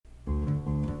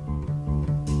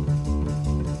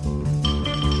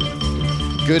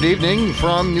Good evening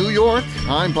from New York.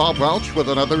 I'm Bob Welch with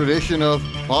another edition of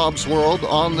Bob's World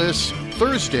on this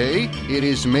Thursday. It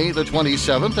is May the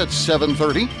 27th at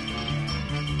 7:30.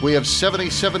 We have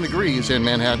 77 degrees in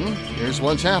Manhattan. Here's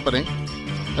what's happening.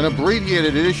 An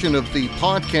abbreviated edition of the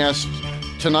podcast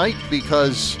tonight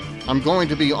because I'm going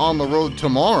to be on the road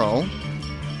tomorrow.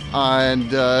 And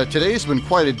today's been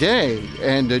quite a day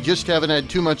and just haven't had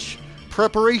too much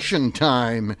preparation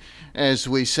time, as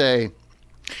we say.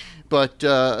 But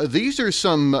these are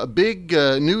some big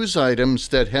news items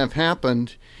that have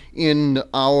happened in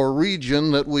our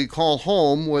region that we call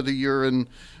home, whether you're in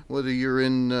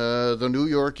the New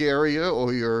York area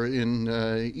or you're in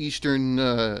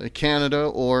eastern Canada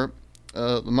or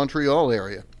the Montreal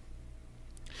area.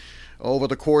 Over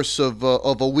the course of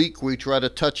a week, we try to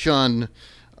touch on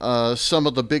some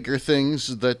of the bigger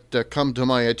things that come to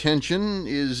my attention.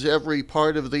 Is every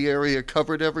part of the area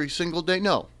covered every single day?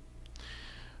 No.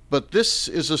 But this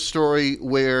is a story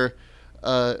where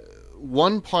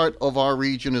one part of our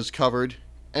region is covered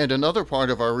and another part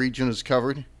of our region is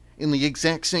covered in the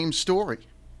exact same story.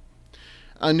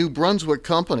 A New Brunswick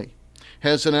company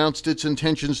has announced its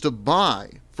intentions to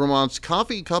buy Vermont's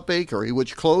Coffee Cup Bakery,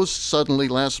 which closed suddenly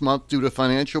last month due to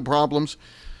financial problems.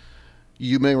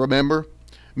 You may remember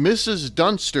Mrs.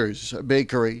 Dunster's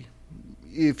Bakery.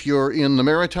 If you're in the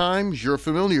Maritimes, you're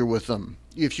familiar with them.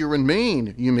 If you're in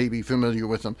Maine, you may be familiar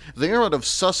with them. They are out of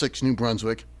Sussex, New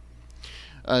Brunswick.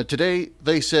 Today,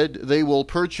 they said they will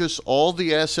purchase all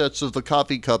the assets of the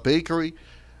Coffee Cup Bakery,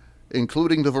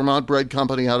 including the Vermont Bread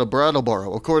Company out of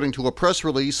Brattleboro. According to a press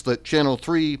release that Channel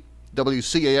 3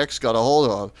 WCAX got a hold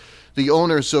of, the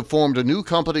owners have formed a new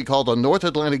company called the North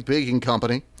Atlantic Baking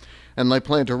Company, and they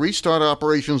plan to restart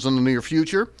operations in the near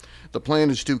future. The plan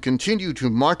is to continue to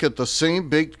market the same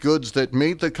baked goods that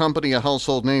made the company a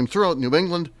household name throughout New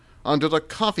England under the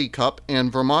Coffee Cup and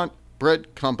Vermont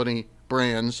Bread Company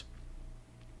brands.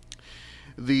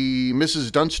 The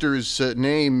Mrs. Dunster's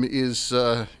name is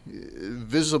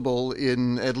visible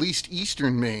in at least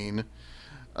eastern Maine,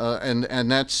 and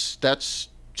that's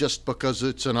just because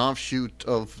it's an offshoot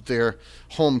of their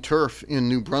home turf in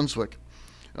New Brunswick.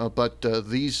 But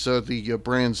these are the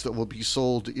brands that will be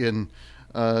sold in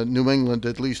New England,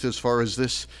 at least as far as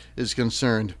this is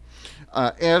concerned.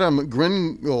 Adam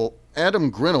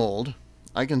Grinold,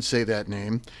 I can say that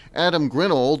name. Adam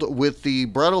Grinold with the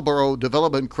Brattleboro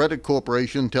Development Credit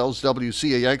Corporation tells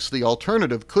WCAX the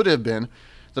alternative could have been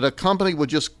that a company would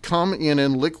just come in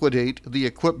and liquidate the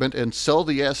equipment and sell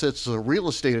the assets as a real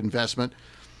estate investment.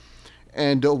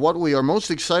 And what we are most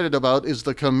excited about is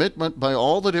the commitment by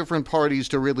all the different parties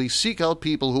to really seek out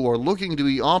people who are looking to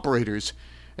be operators.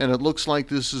 And it looks like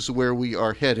this is where we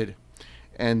are headed.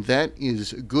 And that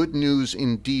is good news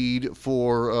indeed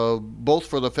for both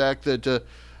for the fact that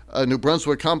a New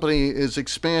Brunswick company is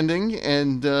expanding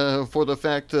and for the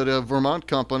fact that a Vermont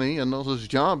company and those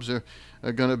jobs are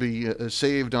going to be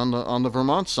saved on the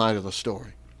Vermont side of the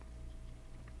story.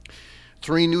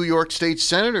 3 New York State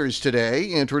senators today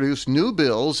introduced new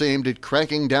bills aimed at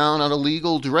cracking down on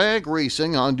illegal drag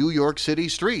racing on New York City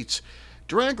streets.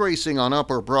 Drag racing on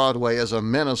Upper Broadway is a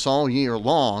menace all year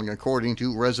long, according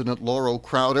to resident Laurel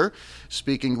Crowder,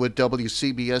 speaking with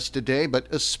WCBS today, but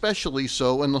especially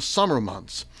so in the summer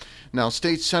months. Now,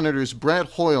 State Senators Brad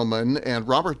Hoylman and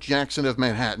Robert Jackson of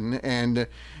Manhattan and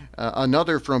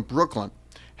another from Brooklyn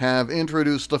have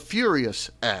introduced the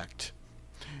Furious Act.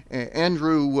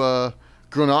 Andrew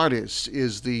Grunardis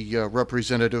is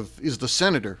the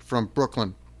senator from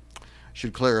Brooklyn.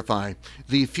 Should clarify.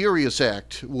 The Furious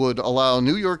Act would allow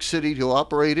New York City to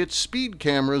operate its speed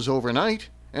cameras overnight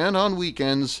and on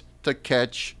weekends to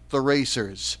catch the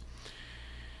racers.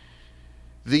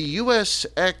 The U.S.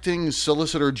 Acting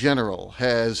Solicitor General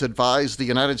has advised the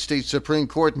United States Supreme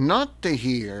Court not to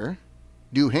hear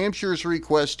New Hampshire's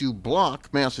request to block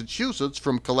Massachusetts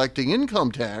from collecting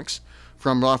income tax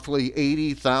from roughly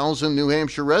 80,000 New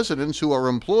Hampshire residents who are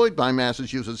employed by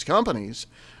Massachusetts companies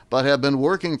but have been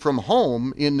working from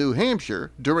home in New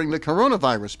Hampshire during the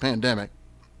coronavirus pandemic.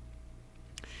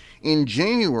 In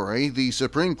January, the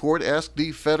Supreme Court asked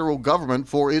the federal government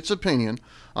for its opinion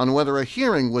on whether a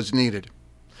hearing was needed.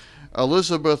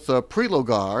 Elizabeth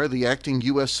Prelogar, the acting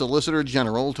U.S. Solicitor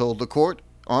General, told the court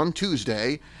on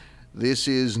Tuesday, "This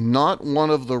is not one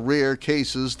of the rare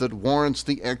cases that warrants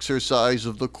the exercise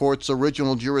of the court's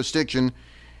original jurisdiction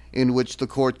in which the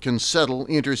court can settle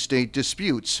interstate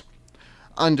disputes.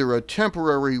 Under a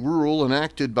temporary rule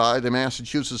enacted by the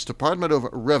Massachusetts Department of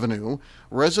Revenue,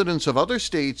 residents of other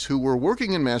states who were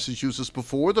working in Massachusetts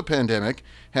before the pandemic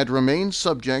had remained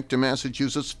subject to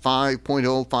Massachusetts'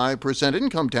 5.05%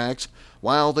 income tax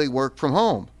while they worked from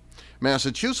home.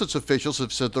 Massachusetts officials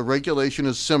have said the regulation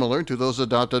is similar to those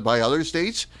adopted by other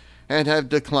states and have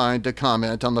declined to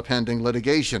comment on the pending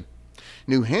litigation.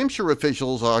 New Hampshire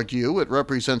officials argue it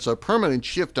represents a permanent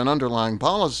shift in underlying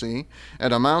policy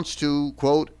and amounts to,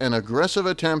 quote, an aggressive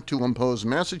attempt to impose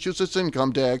Massachusetts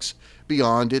income tax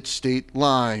beyond its state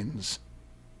lines.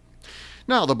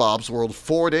 Now, the Bob's World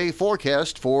 4-day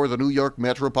forecast for the New York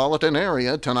metropolitan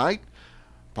area tonight.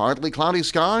 Partly cloudy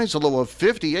skies, a low of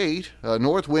 58, a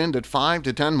north wind at 5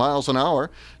 to 10 miles an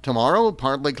hour. Tomorrow,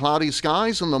 partly cloudy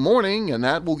skies in the morning, and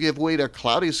that will give way to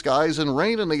cloudy skies and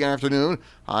rain in the afternoon,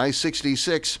 high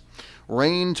 66.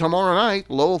 Rain tomorrow night,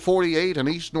 low 48, an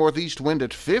east-northeast wind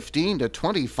at 15 to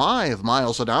 25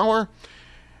 miles an hour.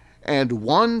 And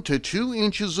 1 to 2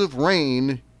 inches of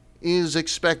rain is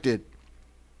expected.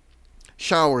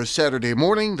 Showers Saturday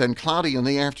morning, then cloudy in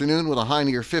the afternoon with a high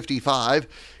near 55.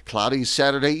 Cloudy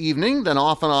Saturday evening, then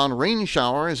off and on rain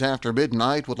showers after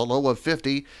midnight with a low of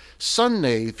 50.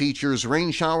 Sunday features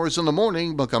rain showers in the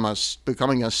morning,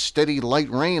 becoming a steady light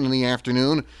rain in the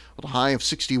afternoon with a high of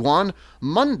 61.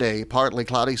 Monday, partly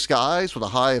cloudy skies with a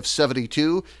high of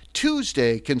 72.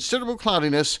 Tuesday, considerable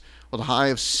cloudiness with a high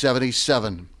of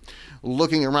 77.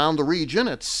 Looking around the region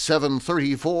at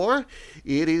 7:34,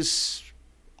 it is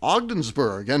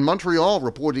Ogdensburg and Montreal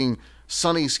reporting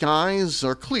sunny skies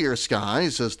or clear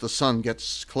skies as the sun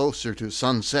gets closer to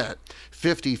sunset.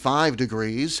 55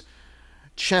 degrees.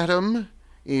 Chatham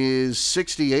is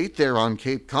 68 there on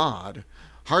Cape Cod.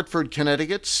 Hartford,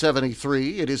 Connecticut,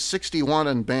 73. It is 61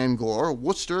 in Bangor.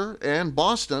 Worcester and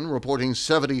Boston reporting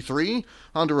 73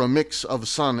 under a mix of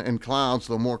sun and clouds,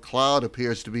 though more cloud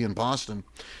appears to be in Boston.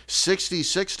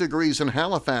 66 degrees in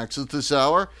Halifax at this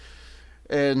hour.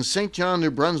 And St. John, New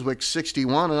Brunswick,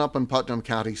 61, and up in Putnam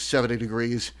County, 70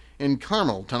 degrees in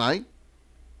Carmel tonight.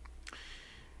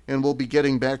 And we'll be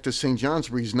getting back to St.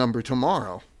 Johnsbury's number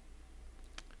tomorrow.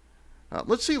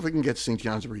 Let's see if we can get St.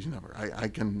 Johnsbury's number. I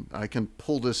can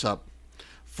pull this up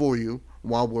for you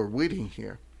while we're waiting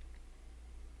here.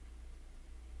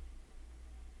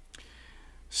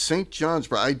 St.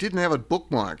 Johnsbury. I didn't have it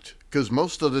bookmarked because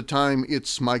most of the time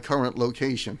it's my current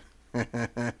location.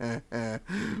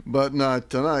 But not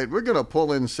tonight. We're going to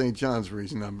pull in St.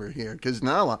 Johnsbury's number here because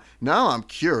now I'm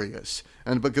curious,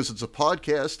 and because it's a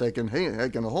podcast, I can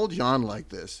hold you on like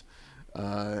this,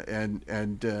 I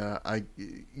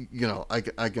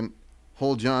can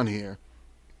hold you on here.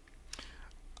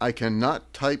 I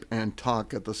cannot type and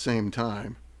talk at the same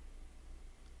time.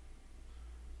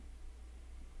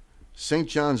 St.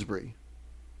 Johnsbury,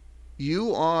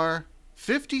 you are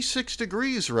 56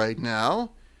 degrees right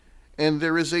now. And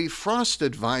there is a frost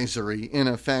advisory in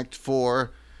effect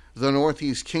for the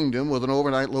Northeast Kingdom with an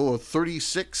overnight low of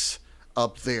 36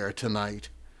 up there tonight.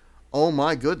 Oh,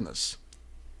 my goodness.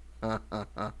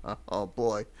 Oh,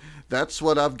 boy. That's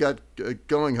what I've got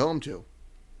going home to.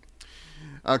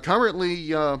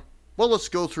 Currently, let's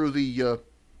go through the...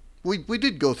 We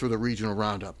did go through the regional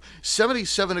roundup.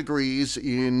 77 degrees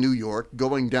in New York,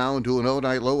 going down to an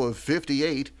overnight low of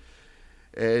 58.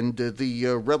 And the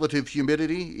relative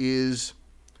humidity is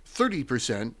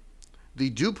 30%. The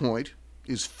dew point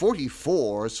is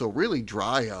 44, so really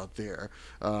dry out there.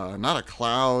 Not a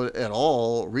cloud at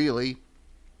all, really.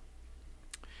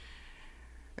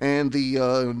 And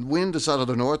the wind is out of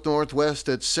the north-northwest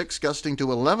at 6, gusting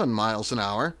to 11 miles an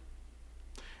hour.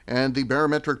 And the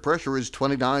barometric pressure is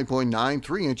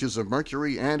 29.93 inches of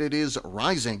mercury, and it is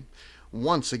rising.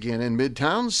 Once again in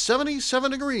Midtown,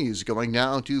 77 degrees, going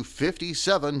down to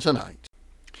 57 tonight.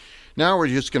 Now we're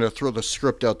just going to throw the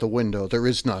script out the window. There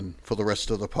is none for the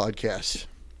rest of the podcast.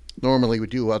 Normally we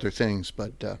do other things,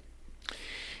 but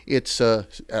it's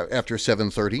after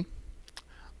 7:30.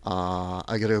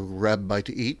 I got to grab a bite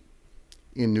to eat.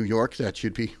 In New York, that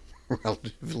should be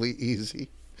relatively easy.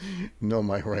 Know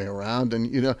my way around,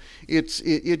 and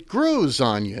it grows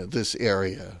on you, this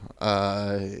area.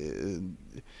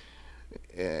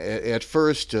 At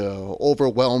first,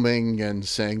 overwhelming and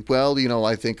saying, well,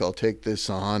 I think I'll take this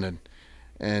on.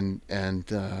 And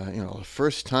the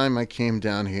first time I came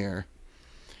down here,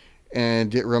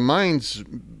 and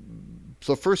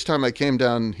the first time I came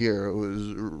down here,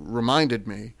 reminded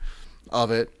me of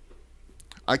it.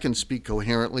 I can speak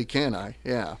coherently, can I?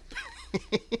 Yeah.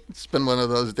 It's been one of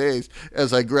those days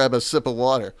as I grab a sip of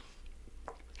water.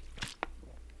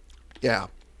 Yeah.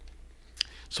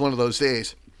 It's one of those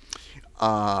days.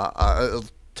 I'll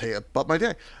tell you about my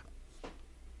day.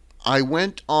 I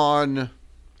was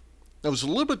a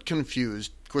little bit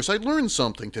confused. Of course, I learned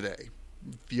something today.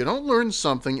 If you don't learn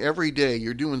something every day,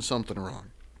 you're doing something wrong.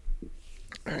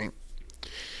 All right.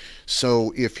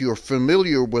 So if you're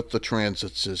familiar with the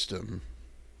transit system,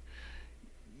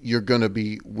 you're going to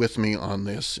be with me on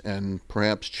this and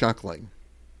perhaps chuckling.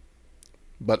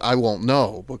 But I won't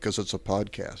know because it's a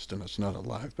podcast and it's not a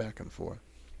live back and forth.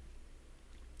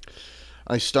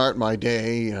 I start my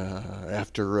day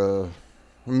after a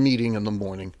meeting in the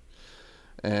morning.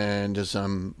 And as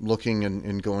I'm looking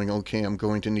and going, okay, I'm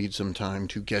going to need some time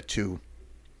to get to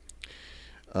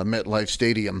MetLife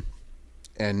Stadium.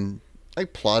 And I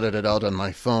plotted it out on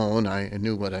my phone. I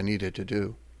knew what I needed to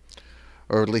do.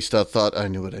 Or at least I thought I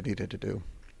knew what I needed to do.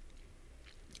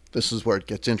 This is where it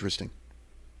gets interesting.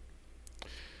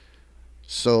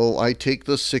 So I take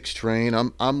the 6 train.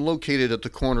 I'm located at the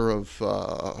corner of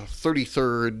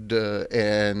 33rd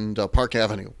and Park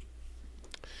Avenue.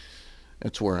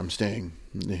 That's where I'm staying,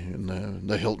 in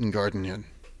the Hilton Garden Inn.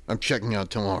 I'm checking out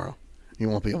tomorrow. You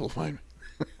won't be able to find me.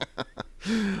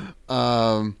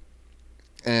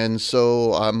 And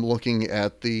so I'm looking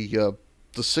at the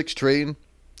 6 train,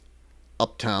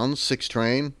 uptown 6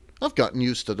 train. I've gotten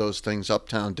used to those things,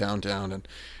 uptown, downtown,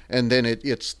 and then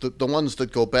it's the ones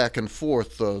that go back and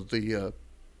forth, the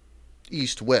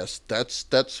east-west.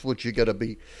 That's what you got to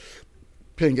be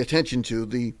paying attention to.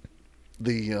 The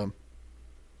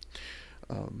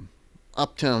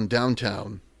uptown,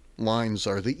 downtown lines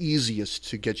are the easiest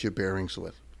to get your bearings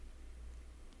with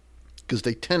because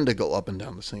they tend to go up and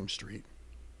down the same street.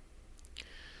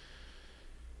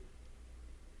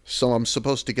 So I'm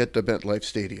supposed to get to MetLife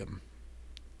Stadium.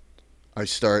 I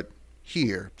start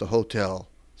here, the hotel,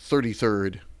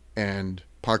 33rd and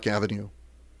Park Avenue.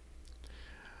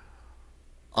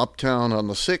 Uptown on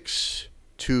the 6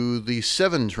 to the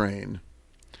 7 train,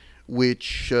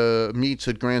 which meets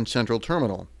at Grand Central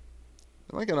Terminal.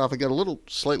 When I got off, I got a little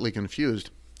slightly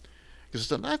confused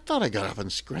because I thought I got off in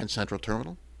Grand Central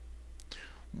Terminal.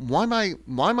 Why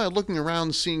am I looking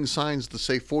around seeing signs that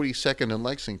say 42nd and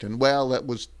Lexington? Well,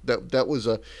 that was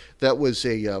a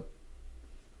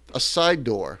side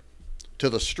door to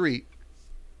the street,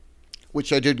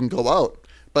 which I didn't go out,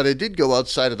 but I did go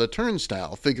outside of the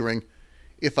turnstile, figuring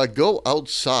if I go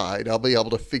outside, I'll be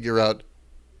able to figure out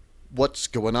what's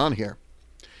going on here.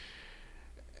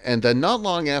 And then not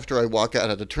long after I walk out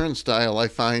of the turnstile, I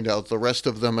find out the rest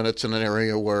of them, and it's in an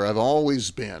area where I've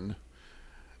always been.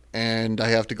 And I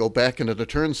have to go back into the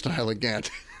turnstile again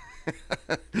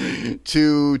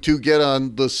to get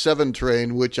on the 7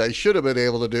 train, which I should have been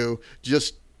able to do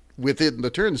just within the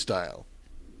turnstile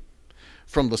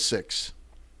from the 6.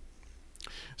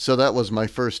 So that was my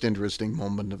first interesting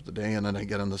moment of the day. And then I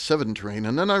get on the 7 train,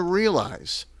 and then I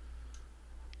realize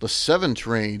the 7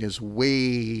 train is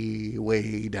way,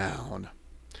 way down.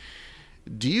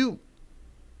 Do you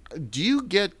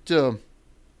get a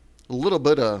little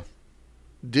bit of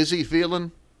dizzy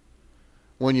feeling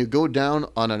when you go down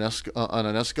on an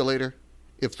escalator?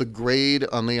 If the grade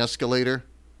on the escalator,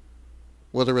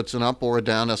 whether it's an up or a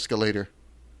down escalator,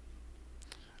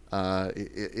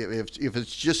 if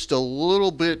it's just a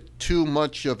little bit too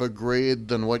much of a grade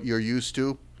than what you're used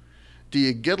to, do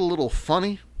you get a little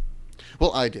funny?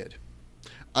 Well, I did.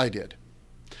 I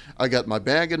got my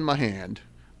bag in my hand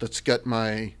that's got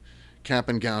my cap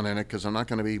and gown in it, because I'm not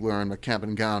going to be wearing my cap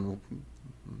and gown in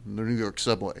the New York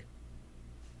subway.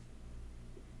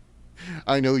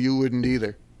 I know you wouldn't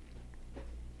either.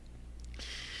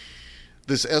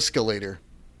 This escalator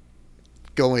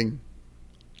going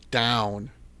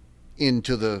down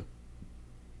into the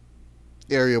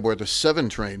area where the 7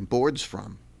 train boards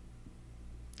from.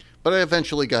 But I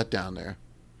eventually got down there.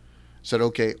 Said,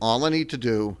 okay, all I need to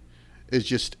do is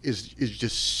just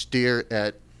stare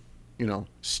at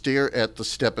the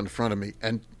step in front of me,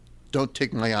 and don't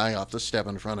take my eye off the step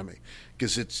in front of me,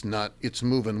 because it's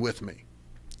moving with me.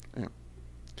 Yeah.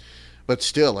 But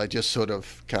still, I just sort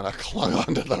of kind of clung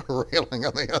onto the railing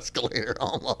of the escalator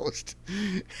almost,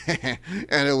 and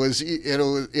it was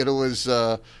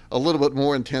a little bit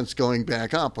more intense going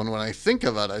back up. And when I think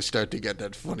of it, I start to get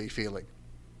that funny feeling.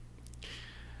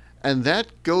 And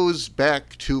that goes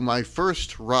back to my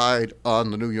first ride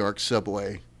on the New York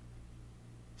subway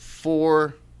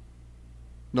 3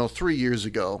 years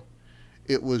ago.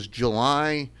 It was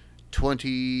July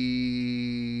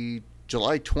 20th,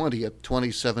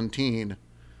 2017.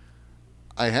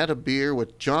 I had a beer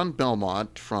with John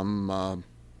Belmont from,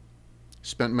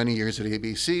 spent many years at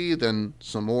ABC, then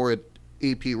some more at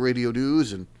AP Radio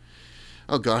News, and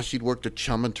oh gosh, he'd worked at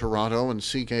Chum in Toronto and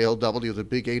CKLW, the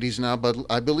big 80s now, but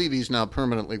I believe he's now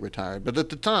permanently retired. But at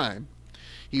the time,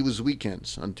 he was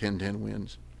weekends on 1010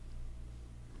 Wins.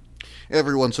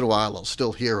 Every once in a while, I'll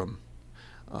still hear him,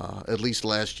 at least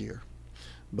last year.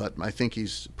 But I think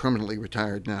he's permanently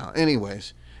retired now.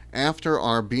 Anyways, after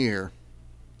our beer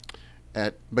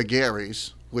at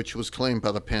Bagheri's, which was claimed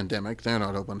by the pandemic. They're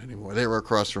not open anymore. They were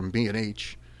across from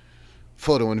B&H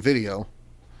Photo and Video.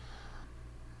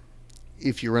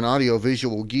 If you're an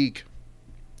audio-visual geek,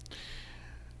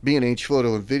 B&H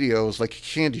Photo and Video is like a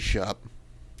candy shop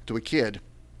to a kid.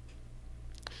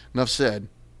 Enough said.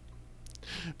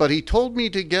 But he told me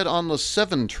to get on the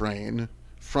 7 train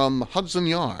from Hudson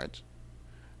Yards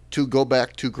to go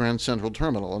back to Grand Central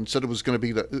Terminal, and said it was going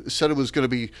to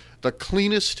be the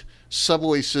cleanest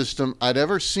subway system I'd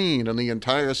ever seen in the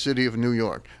entire city of New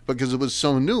York, because it was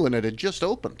so new and it had just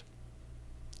opened.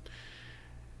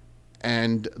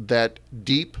 And that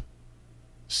deep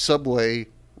subway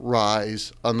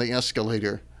rise on the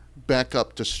escalator back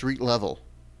up to street level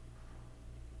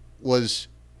was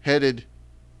headed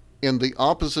in the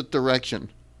opposite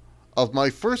direction of my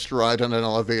first ride on an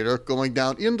elevator going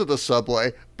down into the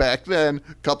subway back then,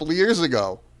 a couple of years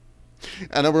ago.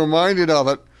 And I'm reminded of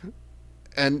it,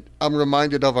 and I'm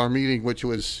reminded of our meeting, which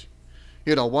was,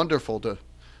 wonderful to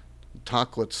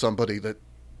talk with somebody that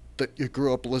you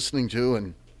grew up listening to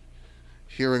and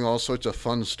hearing all sorts of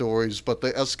fun stories. But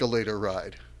the escalator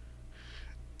ride,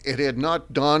 it had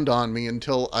not dawned on me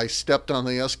until I stepped on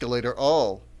the escalator.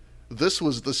 Oh, this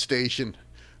was the station,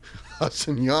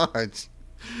 Hudson Yards.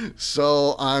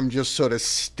 So I'm just sort of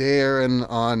staring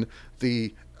on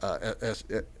the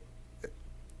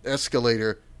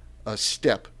escalator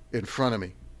step in front of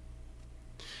me.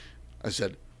 I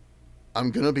said,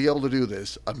 I'm going to be able to do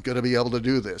this. I'm going to be able to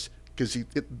do this. Because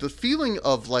the feeling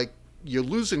of like you're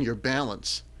losing your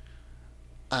balance,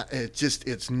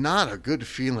 it's not a good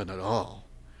feeling at all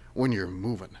when you're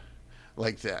moving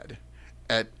like that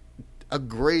at a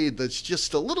grade that's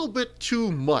just a little bit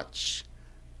too much.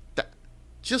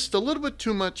 Just a little bit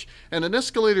too much, and an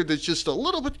escalator that's just a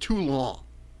little bit too long.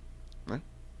 Right?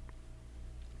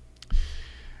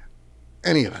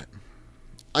 Any of it.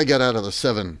 I got out of the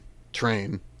 7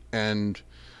 train and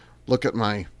look at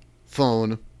my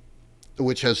phone,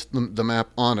 which has the map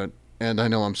on it, and I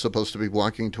know I'm supposed to be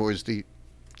walking towards the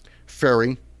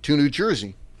ferry to New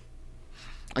Jersey.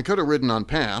 I could have ridden on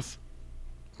path,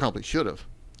 probably should have,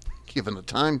 given the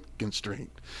time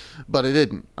constraint, but I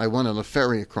didn't. I went on the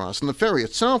ferry across, and the ferry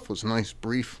itself was a nice,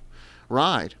 brief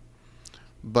ride.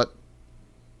 But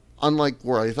unlike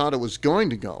where I thought it was going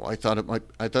to go, I thought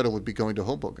it would be going to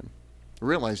Hoboken. I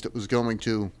realized it was going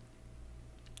to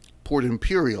Port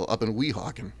Imperial up in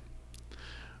Weehawken.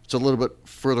 It's a little bit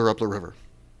further up the river,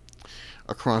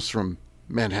 across from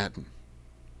Manhattan.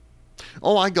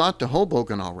 Oh, I got to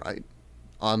Hoboken all right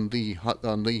on the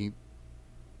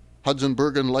Hudson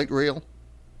Bergen light rail.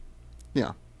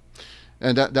 Yeah.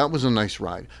 And that was a nice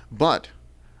ride. But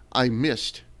I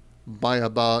missed by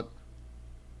about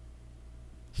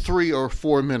 3 or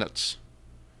 4 minutes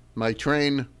my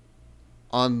train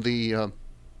on the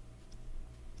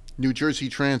New Jersey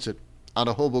Transit out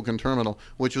of Hoboken Terminal,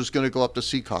 which was going to go up to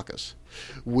Secaucus,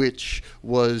 which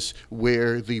was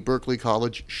where the Berkeley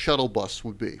College shuttle bus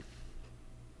would be.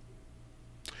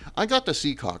 I got to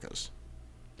Secaucus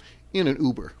in an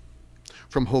Uber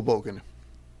from Hoboken.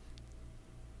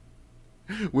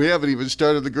 We haven't even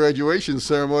started the graduation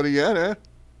ceremony yet, eh?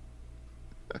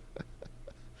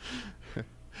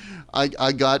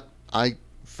 I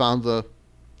found the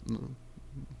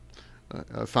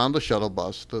shuttle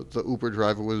bus. The Uber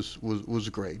driver was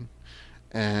great,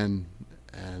 and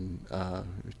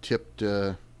tipped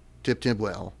him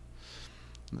well.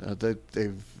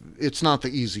 It's not the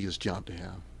easiest job to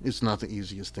have. It's not the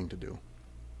easiest thing to do.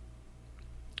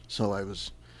 So it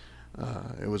was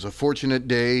a fortunate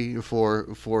day for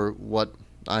what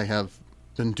I have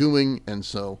been doing, and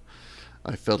so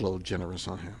I felt a little generous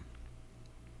on him.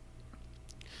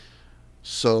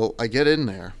 So I get in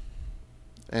there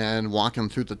and walking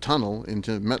through the tunnel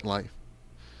into MetLife,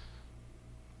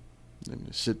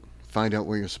 and find out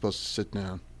where you're supposed to sit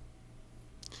down.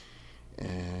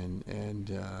 And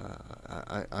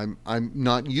I'm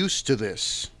not used to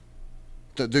this.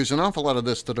 There's an awful lot of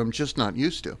this that I'm just not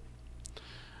used to.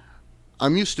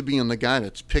 I'm used to being the guy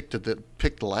that's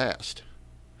picked last.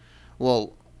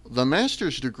 Well, the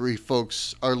master's degree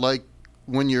folks are like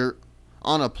when you're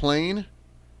on a plane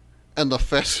and the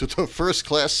first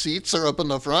class seats are up in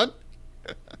the front.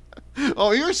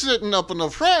 Oh, you're sitting up in the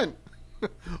front.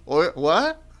 Or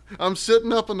what? I'm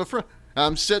sitting up in the front.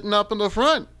 I'm sitting up in the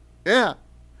front. Yeah.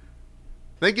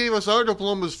 They gave us our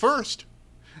diplomas first,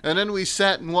 and then we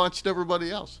sat and watched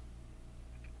everybody else.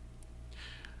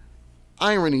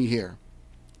 Irony here.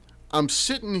 I'm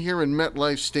sitting here in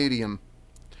MetLife Stadium,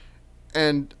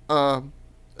 and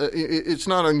it's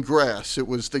not on grass.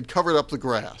 They covered up the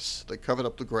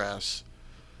grass.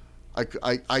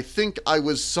 I think I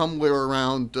was somewhere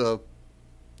around the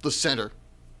center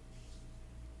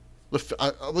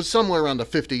I was somewhere around the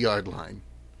 50-yard line,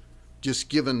 just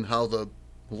given how the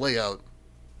layout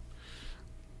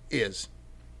is.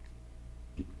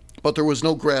 But there was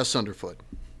no grass underfoot.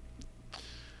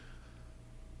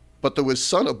 But there was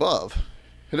sun above,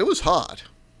 and it was hot.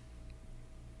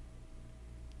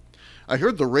 I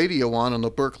heard the radio on the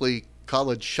Berkeley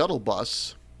College shuttle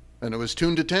bus, and it was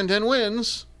tuned to 1010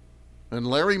 winds, and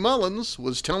Larry Mullins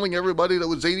was telling everybody that it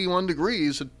was 81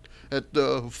 degrees at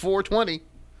 4:20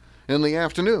 in the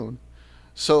afternoon.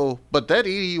 So, but that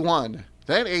 81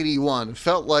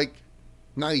 felt like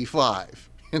 95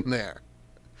 in there.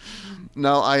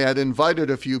 Now, I had invited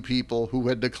a few people who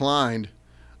had declined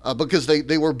because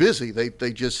they were busy.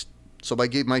 They just, so I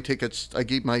gave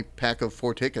my pack of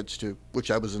 4 tickets to,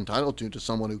 which I was entitled to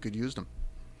someone who could use them.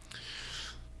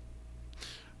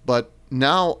 But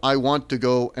now I want to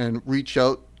go and reach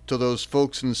out to those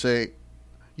folks and say,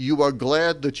 you are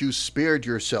glad that you spared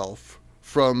yourself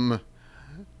from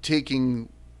taking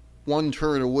one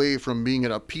turn away from being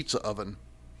in a pizza oven.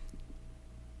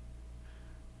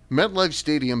 MetLife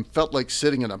Stadium felt like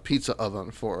sitting in a pizza oven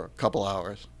for a couple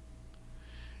hours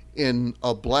in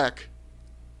a black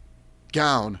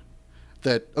gown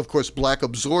that, of course, black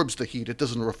absorbs the heat. It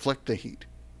doesn't reflect the heat.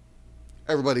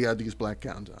 Everybody had these black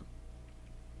gowns on.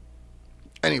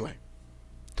 Anyway,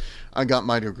 I got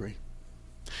my degree,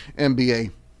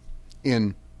 MBA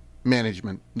in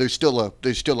management. There's still a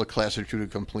class or two to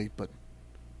complete, but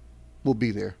we'll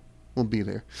be there.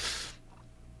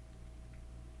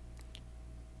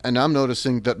 And I'm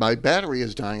noticing that my battery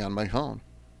is dying on my phone.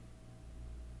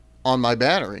 On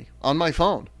my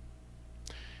phone,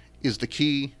 is the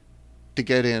key to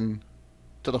get in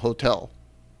to the hotel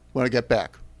when I get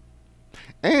back.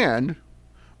 And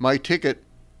my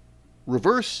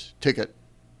reverse ticket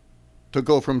to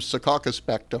go from Secaucus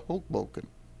back to Hoboken.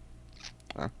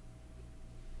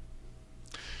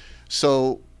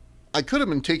 So I could have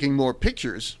been taking more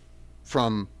pictures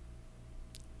from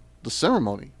the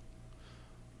ceremony,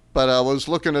 but I was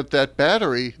looking at that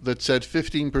battery that said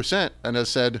 15%, and I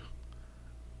said,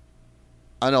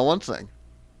 I know one thing.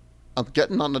 I'm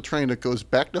getting on the train that goes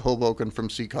back to Hoboken from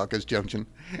Secaucus Junction,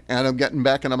 and I'm getting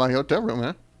back into my hotel room,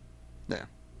 huh? Yeah.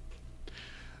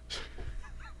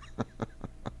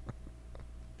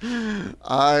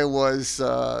 I was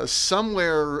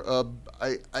somewhere.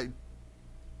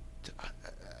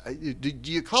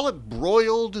 Do you call it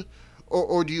broiled,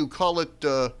 or do you call it?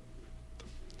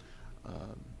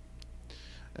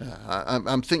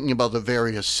 I'm thinking about the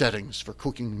various settings for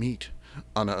cooking meat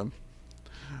on a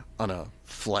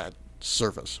flat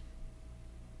surface.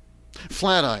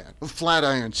 Flat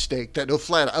iron steak. I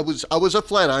was a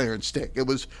flat iron steak.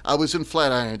 I was in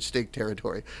flat iron steak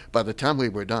territory by the time we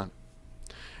were done.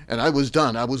 And I was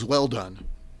done. I was well done.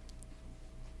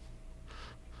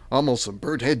 Almost some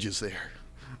burnt edges there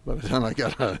by the time I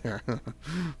got out of there.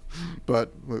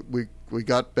 But we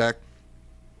got back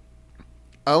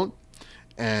out,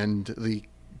 and the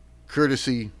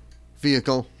courtesy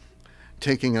vehicle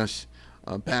taking us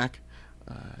back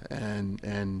and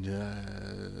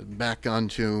back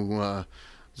onto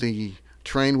the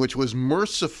train, which was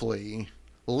mercifully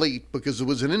late because it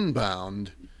was an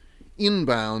inbound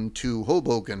to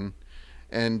Hoboken,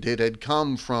 and it had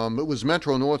come from, it was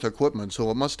Metro North equipment, so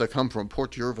it must have come from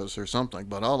Port Jervis or something,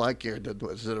 but all I cared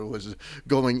was that it was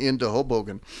going into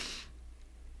Hoboken.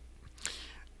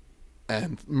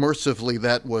 And mercifully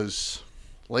that was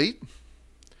late,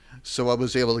 so I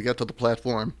was able to get to the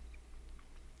platform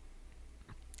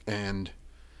and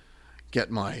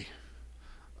get my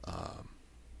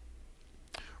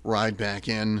ride back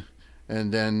in.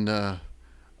 And then,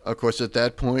 of course, at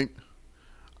that point,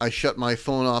 I shut my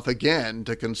phone off again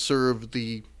to conserve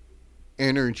the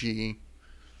energy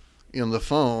in the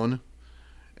phone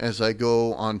as I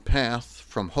go on path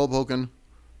from Hoboken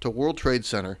to World Trade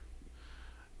Center,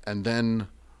 and then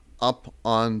up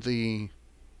on the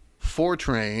 4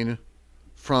 train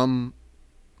from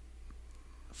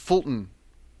Fulton.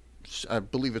 I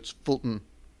believe it's Fulton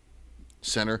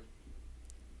Center.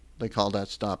 They call that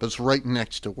stop. It's right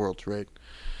next to World Trade.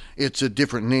 It's a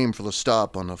different name for the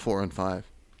stop on the 4 and 5.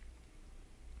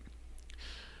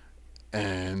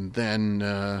 And then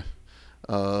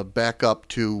back up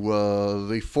to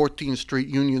the 14th Street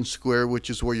Union Square, which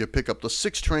is where you pick up the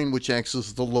 6 train, which acts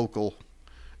as the local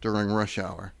during rush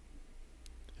hour.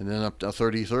 And then up to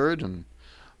 33rd and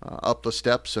up the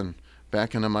steps and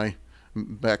back into my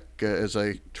as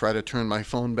I try to turn my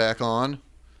phone back on,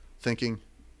 thinking,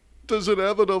 does it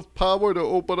have enough power to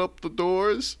open up the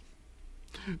doors?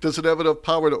 Does it have enough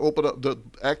power to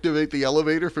activate the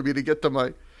elevator for me to get to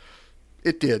my...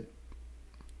 It did.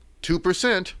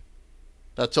 2%.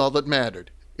 That's all that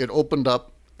mattered. it opened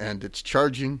up and it's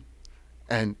charging,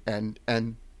 and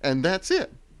that's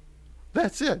it.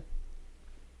 That's it.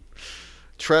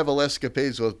 Travel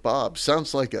escapades with Bob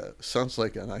sounds like a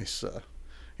nice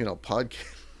podcast.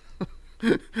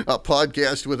 A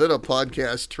podcast within a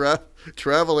podcast.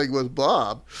 Traveling with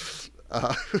Bob.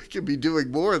 We can be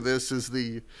doing more of this as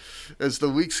the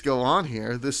weeks go on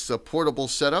here. This portable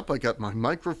setup. I got my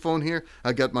microphone here.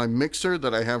 I got my mixer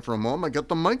that I have from home. I got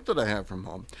the mic that I have from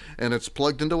home. And it's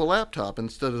plugged into a laptop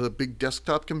instead of the big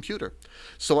desktop computer.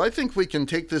 So I think we can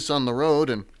take this on the road,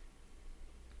 and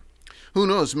who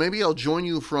knows, maybe I'll join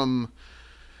you from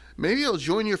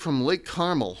Lake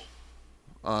Carmel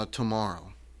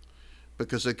tomorrow,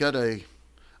 because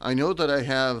I know that I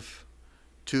have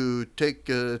to take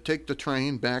the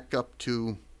train back up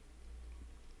to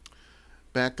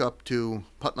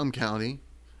Putnam County,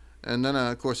 and then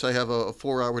of course I have a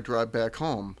 4-hour drive back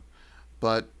home.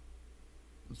 But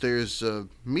there's a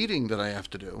meeting that I have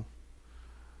to do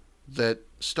that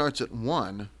starts at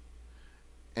 1,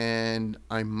 and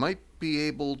I might be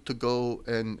able to go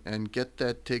and get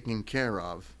that taken care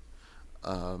of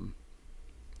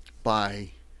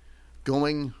by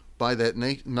going by that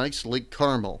nice Lake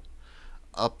Carmel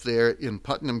up there in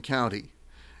Putnam County.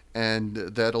 And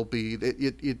that'll be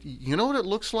it. You know what it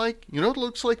looks like? You know what it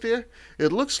looks like there?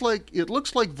 It looks like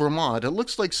Vermont. It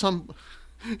looks like some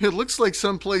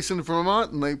place in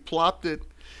Vermont, and they plopped it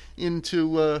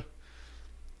into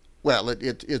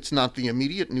it's not the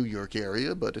immediate New York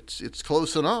area, but it's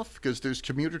close enough, because there's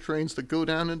commuter trains that go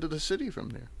down into the city from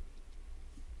there.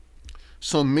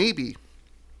 So maybe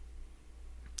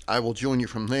I will join you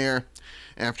from there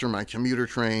after my commuter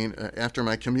train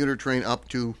up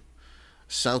to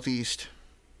Southeast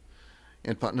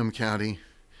in Putnam County,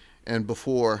 and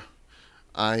before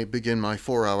I begin my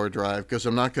 4-hour drive, because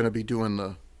I'm not going to be doing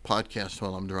the podcast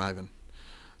while I'm driving.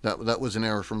 That was an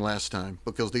error from last time,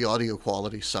 because the audio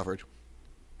quality suffered.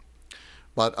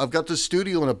 But I've got the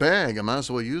studio in a bag. I might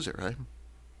as well use it, right?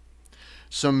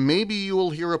 So maybe you will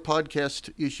hear a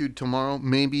podcast issued tomorrow.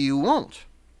 Maybe you won't,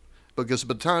 because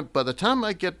by the time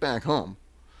I get back home,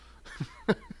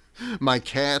 my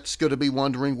cat's going to be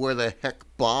wondering where the heck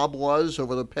Bob was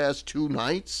over the past 2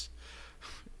 nights.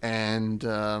 And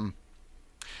the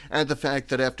fact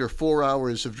that after 4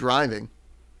 hours of driving,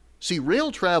 see,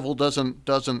 rail travel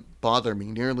doesn't bother me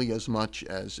nearly as much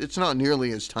as, it's not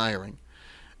nearly as tiring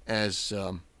as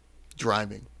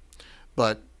driving.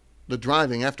 But the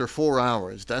driving after 4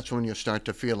 hours, that's when you start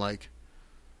to feel like,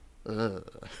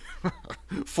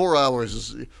 4 hours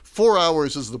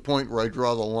is the point where I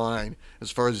draw the line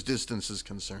as far as distance is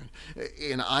concerned,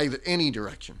 in any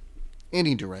direction.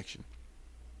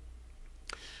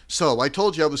 So I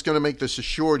told you I was going to make this a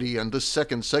shorty, and this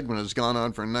second segment has gone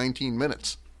on for 19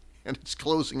 minutes, and it's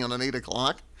closing on an 8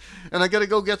 o'clock, and I got to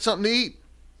go get something to eat.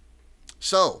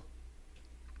 So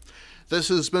this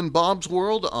has been Bob's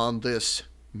World on this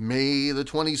May the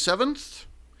 27th.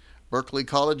 Berkeley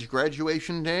College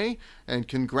graduation day, and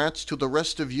congrats to the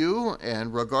rest of you.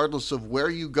 And regardless of where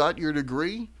you got your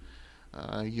degree,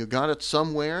 you got it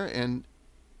somewhere, and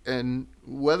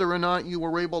whether or not you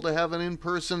were able to have an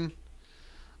in-person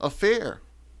affair,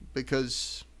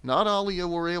 because not all of you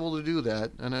were able to do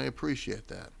that, and I appreciate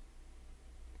that.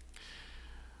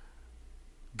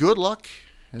 Good luck,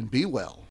 and be well.